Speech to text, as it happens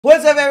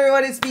What's up,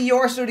 everyone? It's me,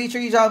 your Studio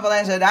 3, John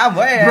Valencia. I'm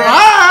where?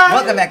 Brian!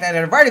 Welcome back to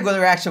another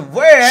Bardagulan reaction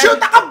where? Shoot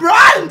ka,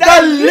 Brian!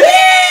 Dali!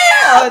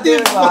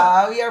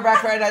 Diba? We are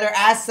back for another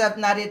ASAP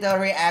Narito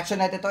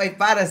reaction at ito ay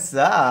para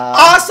sa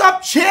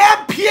ASAP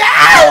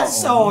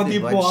Champions! So,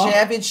 diba?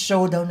 Champions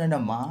Showdown na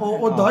naman.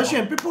 Oo, dahil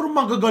syempre puro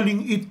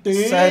magagaling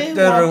ite. Sa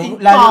true.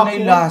 Lalo na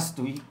yung last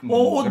week.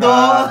 Oo,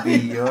 grabe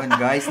yun,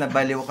 guys.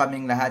 Nabaliw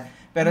kaming lahat.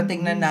 Pero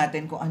tingnan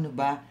natin kung ano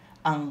ba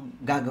ang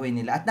gagawin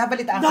nila. At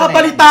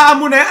nabalitaan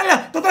mo na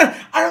yan. Total,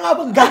 ano nga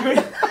bang gagawin?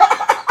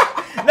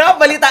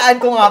 Nabalitaan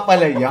ko nga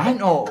pala yan,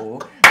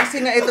 oo. Kasi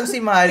nga itong si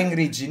Maring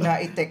Regine,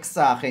 i-text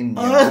sa akin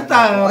yan.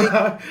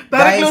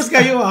 Tara, close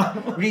kayo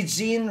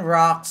Regine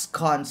Rocks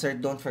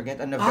concert, don't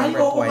forget, on November 25. Ay,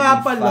 oo nga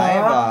pala.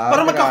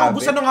 Para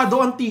magkakaubusan na nga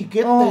daw ang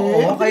ticket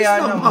Oo, kaya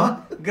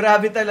naman.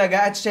 Grabe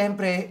talaga. At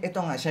syempre, ito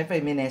nga,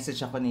 syempre,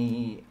 minessage ako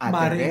ni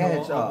Ate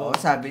Reg.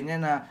 Sabi niya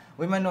na,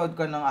 uy, manood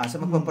ko ng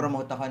asa,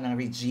 magpapromote ako ng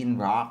Regine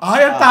Rocks.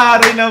 Ay, ang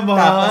taray naman.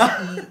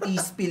 Tapos,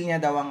 i-spill niya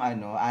daw ang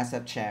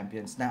ASAP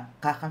Champions na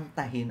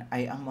kakantahin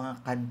ay ang mga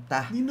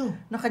kanta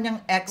ng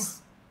kanyang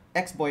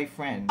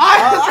ex-boyfriend.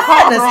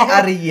 Na si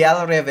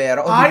Ariel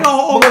Rivera. Ay,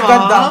 oo nga.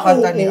 Maganda ang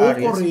kanta ni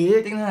Ariel.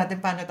 Correct. Tingnan natin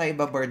paano tayo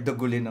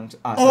ibabardagulin ng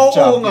ASAP Champions.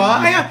 Oo nga.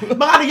 Ay,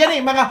 mga ano yan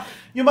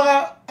yung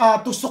mga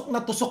tusok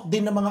na tusok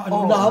din ng mga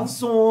love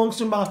songs,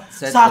 yung mga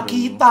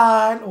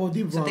sakitan,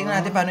 diba? So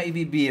tingnan natin paano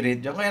ibibirit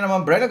yun. Kaya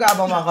naman, bro,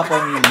 nag-aabang mga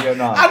kapamilya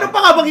na. Ano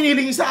pa nga bang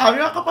hiniling sa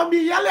amin mga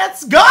kapamilya?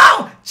 Let's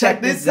go!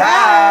 Check this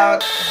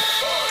out!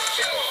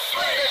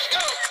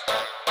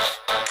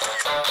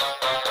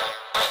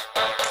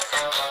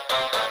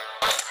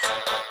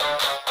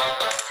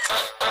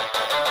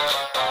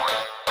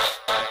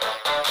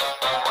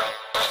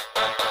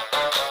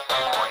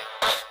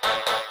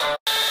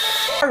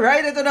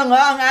 Alright, ito na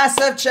nga ang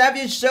ASAP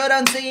Champions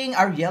Showdown singing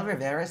Ariel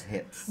Rivera's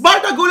hits.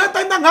 Bardagulan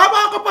tayo na nga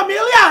mga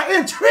kapamilya!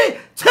 In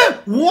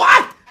 3, 2,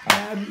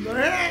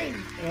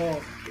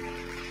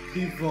 1!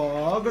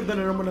 Diba? Ganda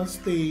na naman ang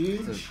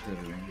stage.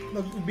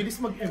 Nagbilis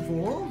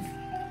mag-evolve.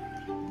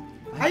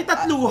 Ay,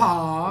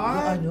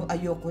 tatluhan! Yung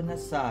ayoko na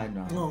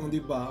sana. Oo,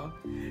 diba?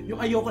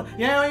 Yung ayoko na.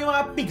 Yan yung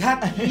mga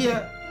pighati.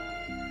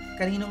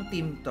 Kaninong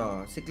team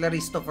to? Si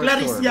Claristo for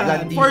Clarice sure.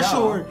 Yan, for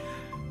sure.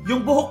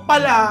 Yung buhok pa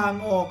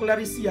lang,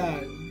 Clarice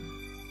yan.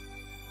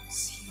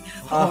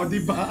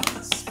 Diba?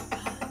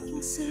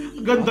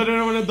 Ganda na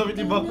naman ang damit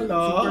ni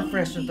Bakla. Super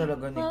fresh na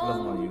talaga ni Kla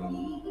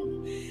ngayon.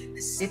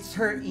 It's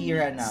her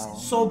era now.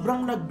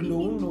 Sobrang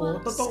nag-glow,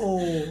 no?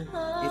 Totoo.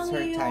 It's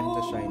her time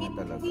to shine na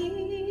talaga.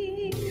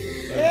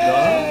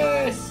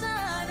 Yes!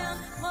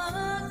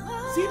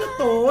 Sino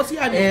to? Si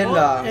ano?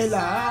 Ella.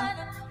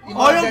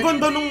 Ay, ang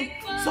ganda nung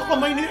sa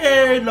kamay ni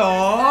Ella.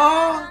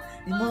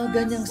 Yung mga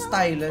ganyang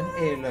stylean,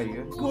 Ella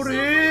yun.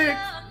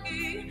 Correct.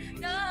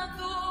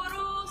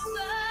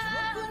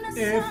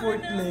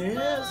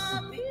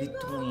 Effortless.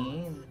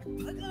 Between.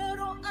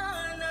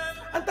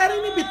 Ang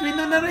taray ni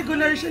Between na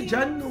regular siya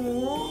dyan,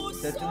 no?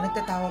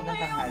 Nagtatawag ng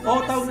tanghali.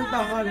 Tawag ng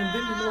tanghali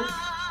din, no?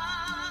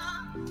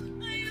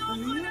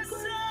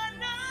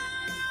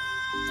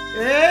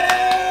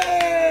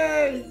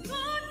 Hey!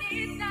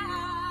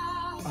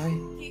 Ay.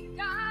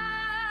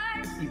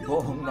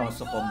 Iba ang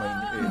nasa kamay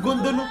ni Ella.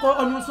 Ganda nung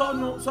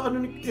sa ano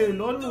ni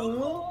Ella,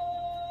 no?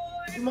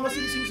 Yung mga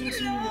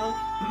sing-sing-sing niya.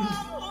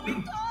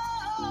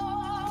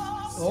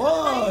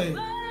 Oy!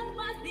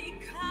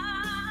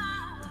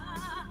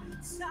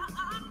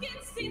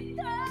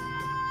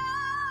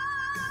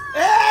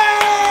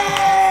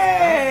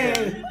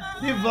 Hey!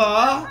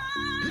 Diba?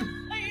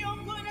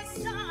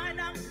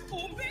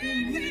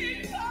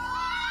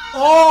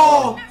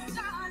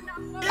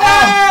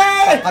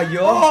 Hey!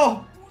 Ayo!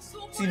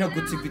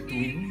 Sinagot si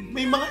Between.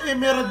 May mga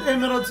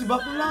emerald si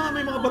Bakla.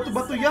 May mga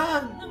bato-bato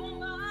yan.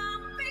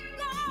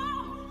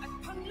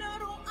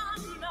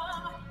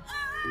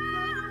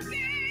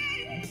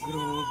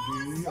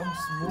 Grabe, ang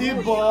smooth.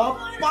 Diba?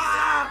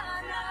 Pak!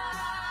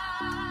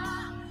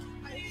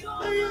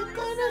 Ayan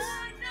ka na.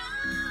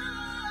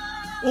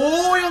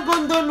 Ang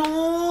ganda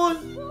nun.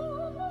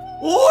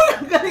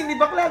 Ang galing ni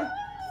Baklan.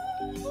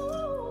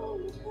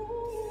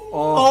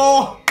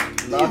 Love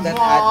that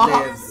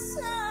ad-lib.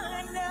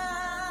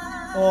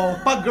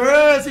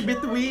 Pa-girl, si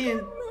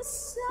Between.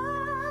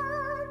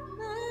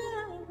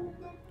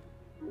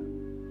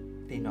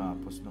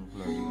 Tinapos ng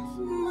Clarice.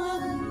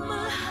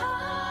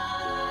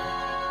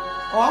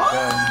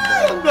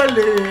 Ang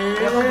galing.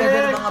 Kaya ang ganda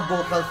ng mga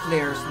vocal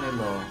flares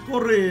nila.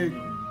 Correct.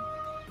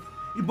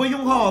 Iba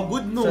yung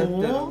hagod, no?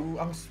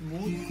 Ang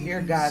smooth.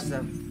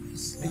 Orgasm.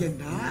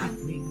 Ayan na.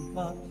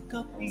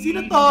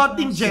 Sino to?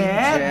 Team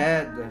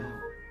Jed?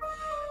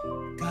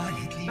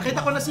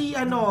 Nakita ko na si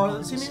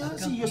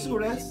si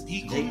Yosures?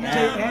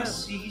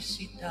 JS.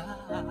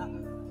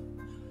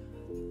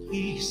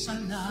 Isa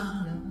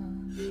lang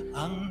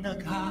ang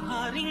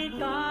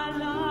naghaharing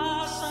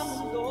tala sa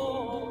mundo.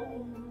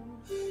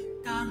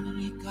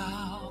 Tanging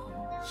ikaw.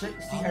 Si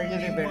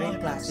Ariel Rivera yung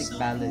classic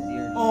ballad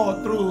yun.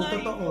 True.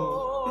 Totoo.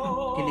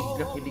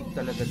 Kilig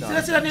talaga daw.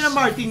 Sila nila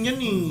Martin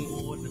yan eh.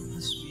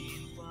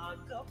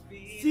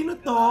 Sino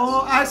to?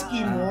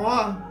 Aski mo.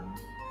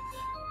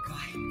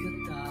 Kahit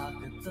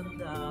katagat ang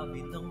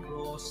dami ng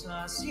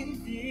rosas,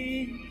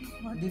 hindi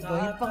Di ba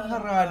yung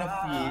pangharana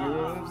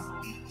feels?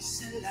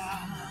 isa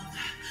lang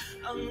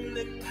ang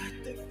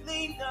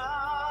nagtataglay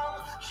ng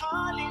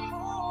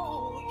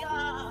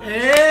halimuyan.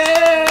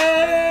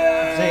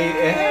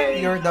 JM,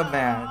 you're the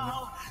man.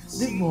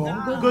 Di ba?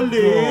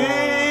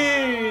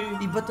 Galing!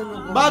 Iba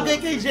talaga. Bagay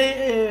kay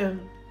JM.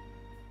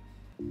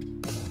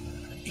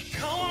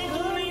 Ikaw ang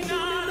tunay na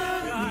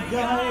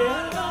Gaya.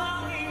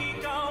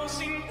 ikaw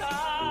sinta.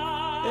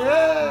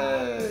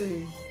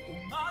 Hey!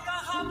 Umaga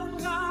hapon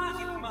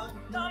kahit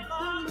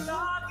magdamag,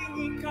 laging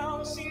ikaw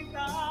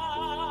sinta.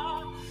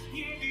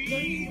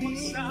 Hindi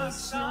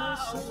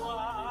magsasawa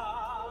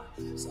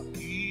sa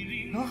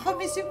piling.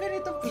 Nakakamiss yung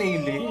ganitong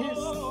playlist.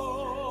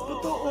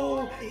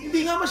 Totoo. Hindi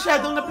nga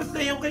masyadong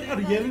napiplay yung kay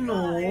Ariel, no?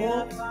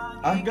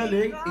 Ang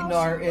galing.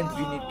 Inar and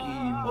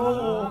Vinikim.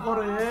 Oo,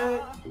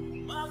 correct.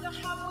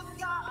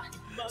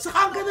 Saka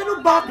ang ganda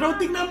ng background,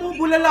 tingnan mo,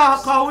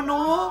 bulalakaw,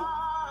 no?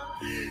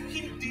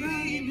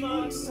 Hindi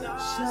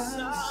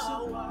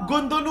magsasawa.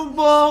 Ganda ng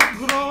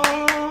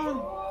background.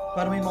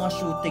 Para may mga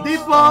shootings. Di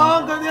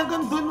ba? Ganyan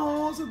ganda,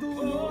 no? Sa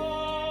dulo.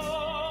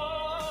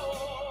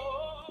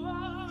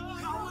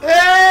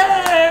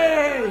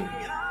 Hey!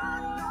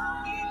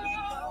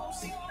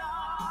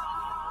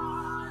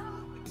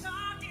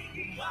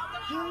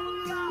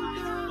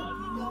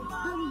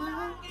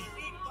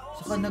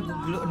 Saka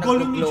nag-glow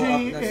Galing ni up na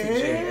si JM.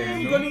 JM.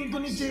 No? Galing ko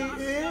ni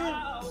JM.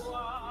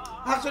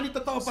 Actually,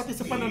 totoo pati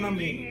sa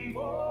pananamit.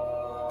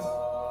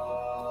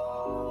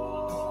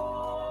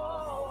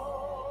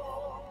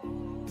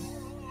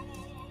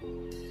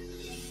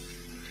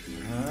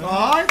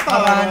 Ay,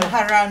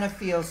 Harana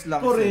feels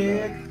lang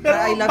correct. sila. Pero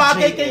I love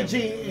bagay JM. kay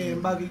JM.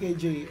 Bagay kay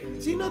JM.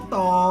 Sino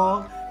to?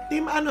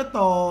 Team ano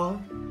to?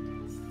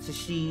 Si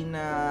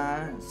Sheena.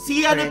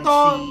 Si ano to?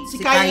 Si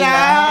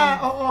Kyla.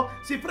 Oo.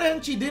 Si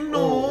Frenchie din,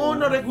 no?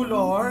 Na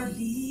regular.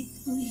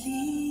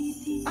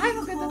 Ay,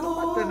 maganda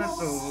kumanta na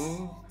to.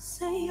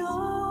 Sa'yo.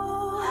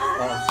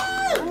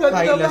 Ganda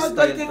Kyla bagay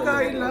style kay talaga.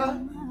 Kyla.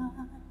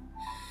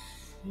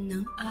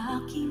 Ng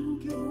aking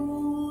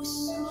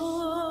puso.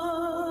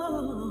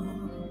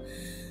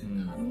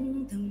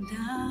 Ang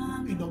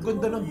damdamin Ang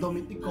ganda ng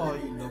damit ni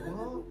Kyla.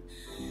 Wow.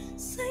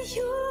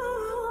 sa'yo.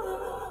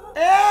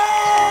 Eh!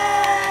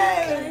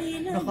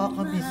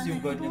 Nakakamiss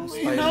yung ganyang Ina,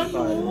 style no?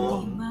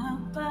 tayo.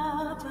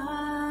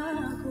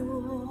 Mababago.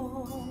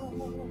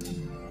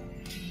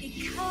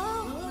 Ikaw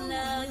ang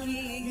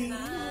laging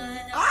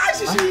hanap. Ay,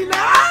 si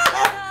Sheena!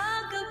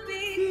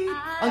 Kagabi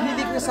Ang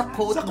hilig na sa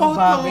coat Sa ng coat,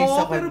 bagay no?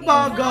 sa Pero kanya.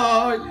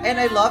 bagay. And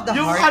I love the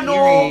Yung heart ano,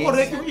 earrings.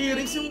 correct yung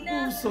earrings, yung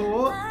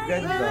puso.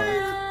 Ganda.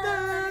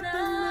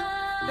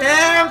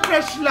 Ang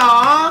fresh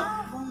lang.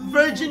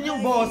 Virgin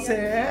yung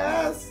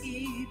boses.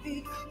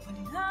 ibig,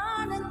 wala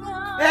na nga.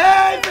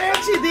 Hey,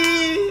 Frenchie D!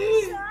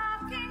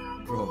 Grabe,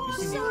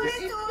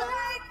 sinipin.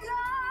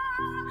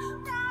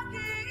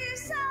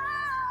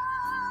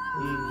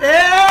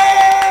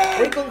 Hey!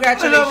 Uy,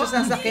 congratulations Alam,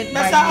 na sa Kent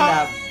nasa, Miley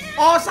Love.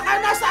 Oh, saka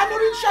nasa ano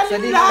rin siya, Sa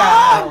Love.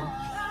 Love.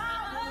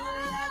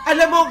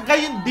 Alam mo,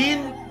 gayon din,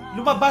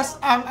 lumabas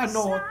ang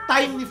ano,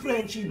 time ni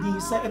Frenchie D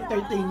sa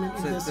entertainment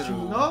Sa industry,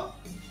 true. no?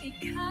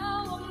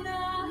 Ikaw ang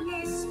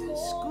nais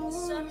ko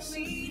sa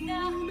tuwina.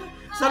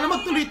 Sana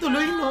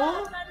magtuloy-tuloy, no?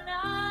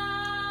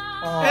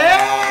 Oh,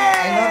 Hey!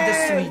 I love the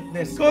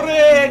sweetness.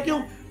 Correct!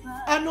 Yung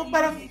ano,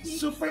 parang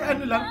super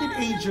ano lang,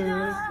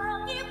 teenager.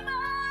 Ang iba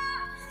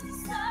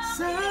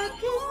sa aking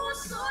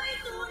puso'y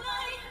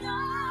tunay na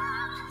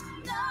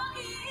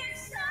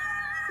nag-iisa.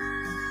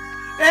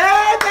 Eh,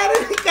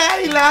 meron ni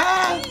Kyla!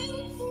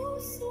 Aking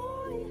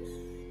puso'y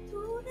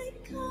tunay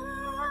ka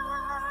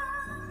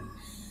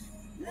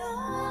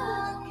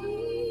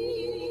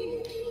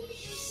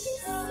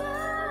nag-iisa.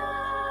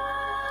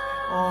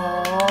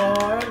 Oh,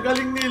 ang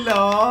galing nila.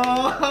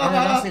 Ano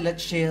lang sila,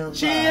 chill.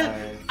 Chill.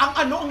 vibe. Ang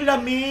ano, ang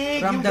lamig.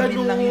 Ramdamin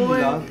yung lang yung ganun.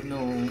 love, no?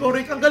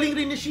 Correct. Ang galing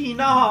rin ni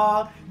Sheena,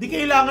 ha? Di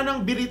kailangan ng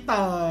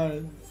biritan.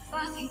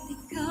 Bakit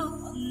ikaw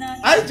ang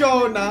nais Ay,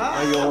 Jonah!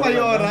 Mayora.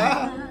 Mayora!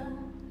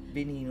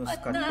 Bininos at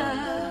kanta.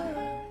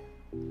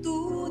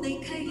 tunay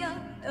kaya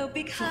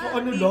nabighati Saka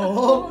ano ako lang,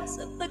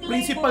 sa taglay mo.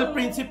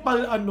 principal,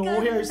 ano,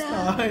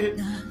 hairstyle.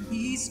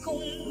 Nais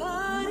kong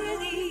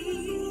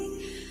marinig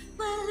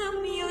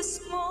malamyos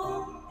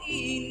mong Kasama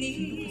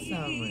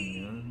tinig.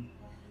 niya.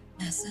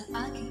 Nasa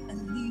aking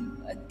aliw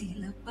at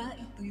tila pa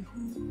ito'y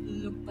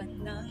hulog pa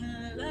ng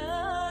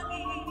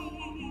langit.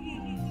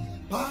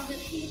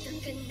 Nakita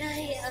ka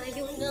na'y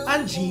ayaw na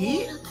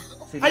Angie?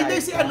 Si Ay, di,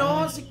 si Laika. ano,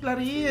 si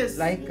Clarice.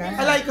 Laika.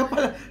 Laika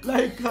pala,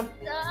 Laika.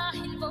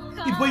 Dahil baka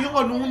Iba yung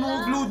ano, no,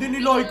 glue din ni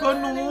Laika,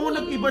 no?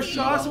 Nag-iba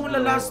siya simula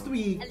last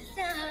week.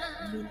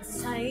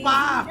 minsa'y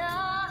Pa!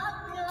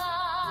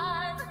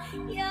 hinahanggan,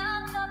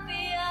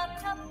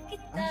 yakap-yakap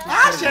kita.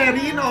 Ah,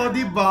 Sherry, no,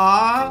 di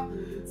ba?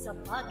 Sa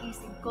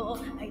pagising ko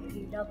ay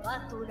tila ba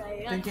tunay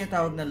Ito yung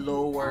tinatawag na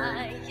lower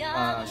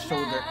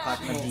shoulder cut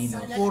na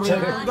dinos. Correct.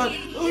 Ang ganda.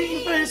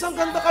 Uy, Pres, ang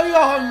ganda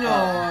kayahan niya,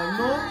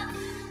 no?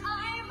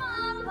 ay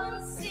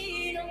mapansin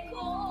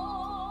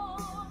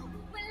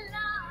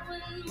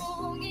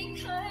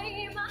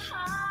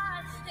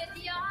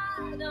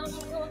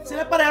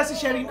Sila pareha si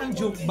Sherin ang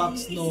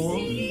jukebox, no?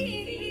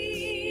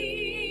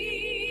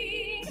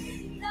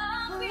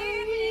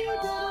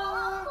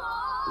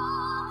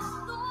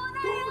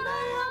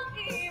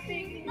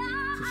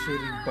 Si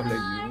Sherin pala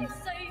yun.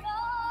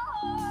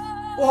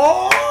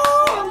 Oh!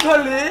 Ang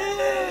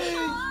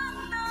galing!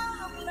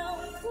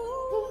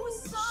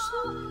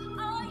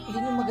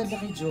 Yun yung maganda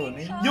kay John.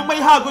 Yung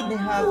may hagod. May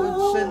hagod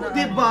siya na.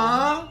 Diba?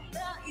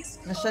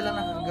 Na siya lang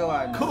nakagawa.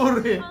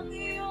 Correct.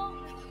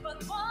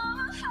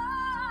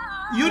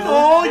 Yun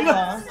o! Diba?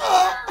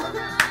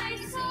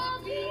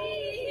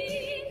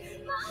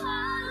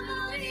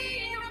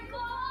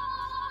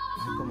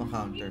 Ay,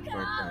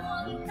 kumaka-counterpart ka.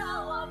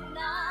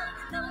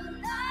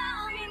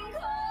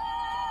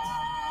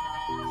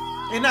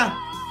 Ayun na.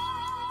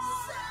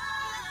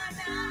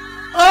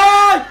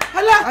 Ay!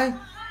 Hala! Ay!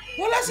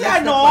 Wala si Yes,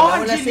 ano,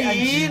 wala si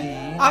Angeline.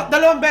 Angeline.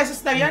 Dalawang beses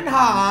na yan,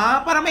 ha?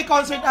 Para may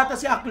concert ata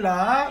si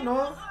Akla,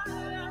 no?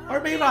 Or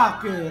may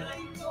racket.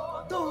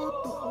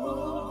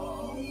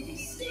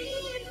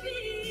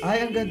 Ay,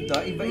 ang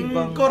ganda.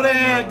 Iba-ibang...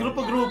 Correct.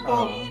 Grupo-grupo.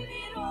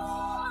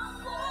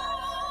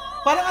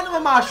 Parang ano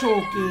mga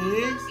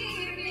showcase?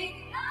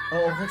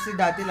 Oo, kasi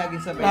dati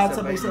laging Lahat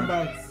sabay-sabay.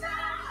 sabay-sabay.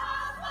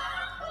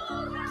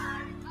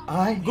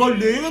 Ay!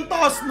 Galing! Ang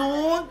taas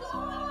nun!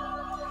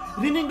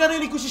 Rinig na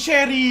rinig ko si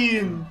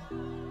Sherin.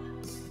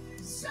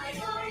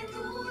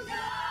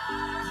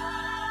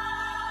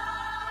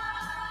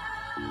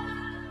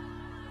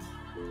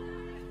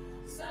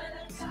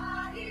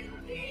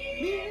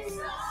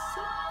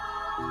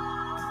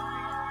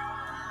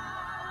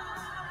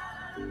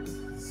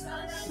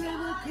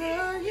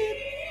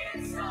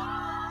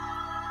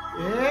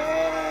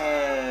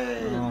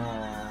 Yay!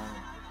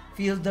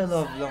 Feel the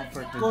love long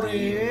for today.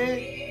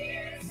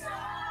 Correct.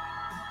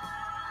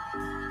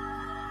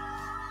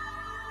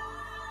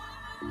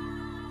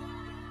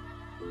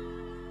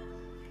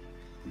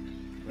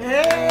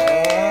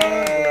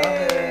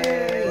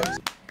 Hey!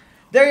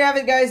 There you have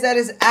it, guys. That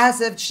is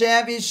ASF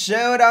Champions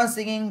Showdown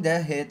singing the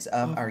hits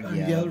of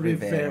Ariel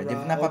Rivera. Di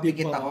ba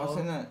napapikit diba?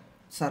 ako?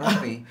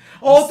 Sarap eh.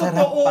 Oo, Sarap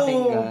totoo.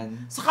 pakinggan.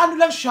 Saka ano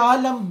lang siya,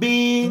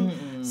 lambing.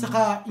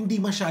 Saka hindi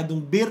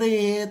masyadong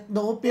birit,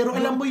 no? Pero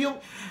alam mo yung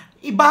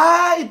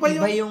iba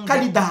yung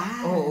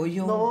kalidad. Oo,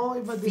 yung no?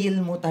 Iba feel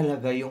mo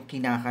talaga yung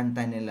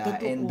kinakanta nila.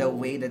 Totoo. And the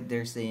way that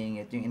they're saying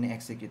it, yung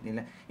ina-execute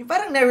nila. Yung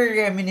parang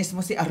nare-reminisce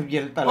mo si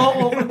Ariel talaga.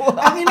 Oo.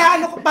 Ang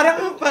inaano ko, parang,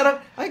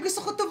 ay,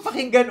 gusto ko itong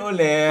pakinggan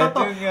ulit.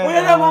 totoo. Uy,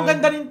 alam mo, ang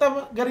ganda rin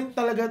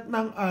talaga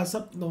ng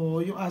ASAP,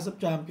 no? Yung ASAP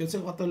Champions,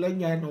 yung katulad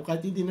niyan, no?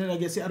 Kahit hindi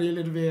nalagyan si Ariel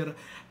Rivera.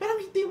 Pero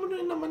hindi mo na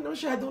naman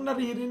masyadong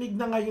naririnig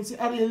na ngayon si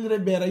Ariel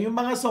Rivera, yung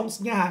mga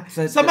songs niya,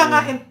 ha?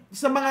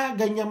 Sa mga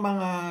ganyang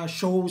mga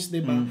shows, di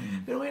ba?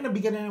 Pero ngayon,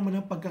 nabigyan na naman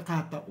ng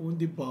pagkakataon,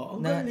 di ba?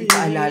 Ang Na galing.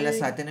 ipaalala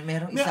sa atin na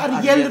merong May isang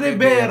Ariel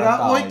Rivera.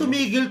 tayo. Oy,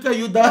 tumigil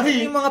kayo Kasi dahil.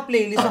 yung mga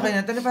playlist sa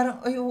kanya, parang,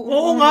 ay,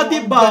 Oo nga, ang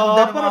diba? ganda ng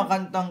mga Parang-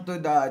 kantang to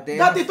dati.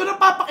 Dati ito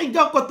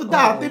napapakinggan ko to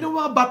dati nung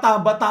mga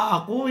bata-bata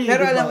ako.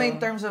 Pero diba? alam mo, in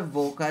terms of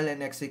vocal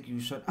and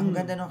execution, ang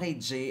ganda nung kay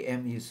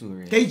JM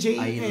Yusuri. Kay JM.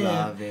 I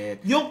love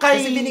it. Yung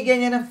kay... Kasi binigyan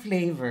niya ng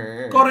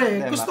flavor. Correct.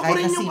 Diba? Gusto ko Kahit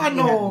rin na yung simplihan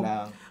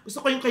lang. Gusto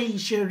ko yung kay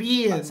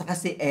Sherin. At saka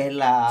si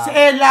Ella. Si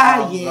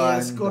Ella, Ang yes,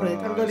 ganda. correct.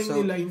 Ang galing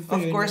nila, in Of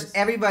fairness. course,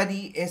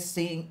 everybody is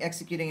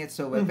executing it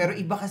so well. Pero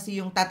iba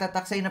kasi yung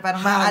tatatak sa'yo na parang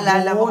Hagod.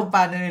 maaalala mo kung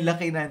paano nila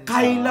kinanta.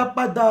 Kyla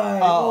Paday.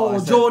 Oo,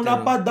 Oh, so Jonah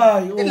true.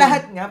 Paday. Oh.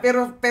 Lahat nga,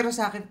 pero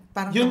sa akin,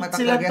 parang Yung tumatak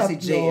sila talaga si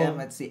tatlo. JM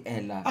at si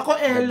Ella. Ako,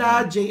 Ella,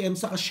 JM,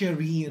 saka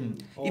Sherin.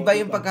 Oh, Iba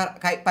yung diba?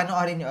 kahit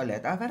panoorin nyo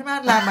ulit, para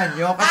malaman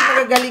nyo. Kasi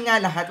magagaling nga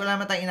lahat, wala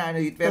naman tayong inaano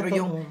yun. Pero Totoo.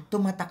 yung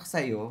tumatak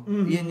sa'yo,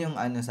 yun yung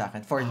ano sa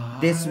akin. For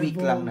this week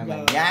lang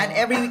naman. bongga. Yan,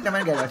 every week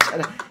naman gano'n.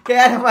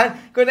 Kaya naman,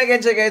 kung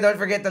nag-enjoy kayo, don't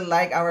forget to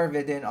like our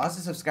video and also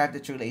subscribe to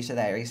True Asia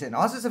Diaries and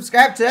also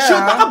subscribe to... Shoot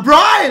ka,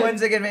 Brian!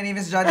 Once again, my name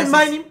is John. And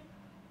my name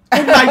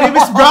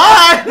is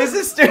Brian! This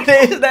is True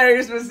Asia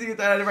Diaries. We'll see you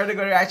to another part of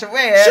the reaction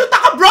with... Shoot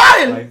ka,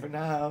 Brian! Bye for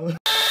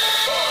now.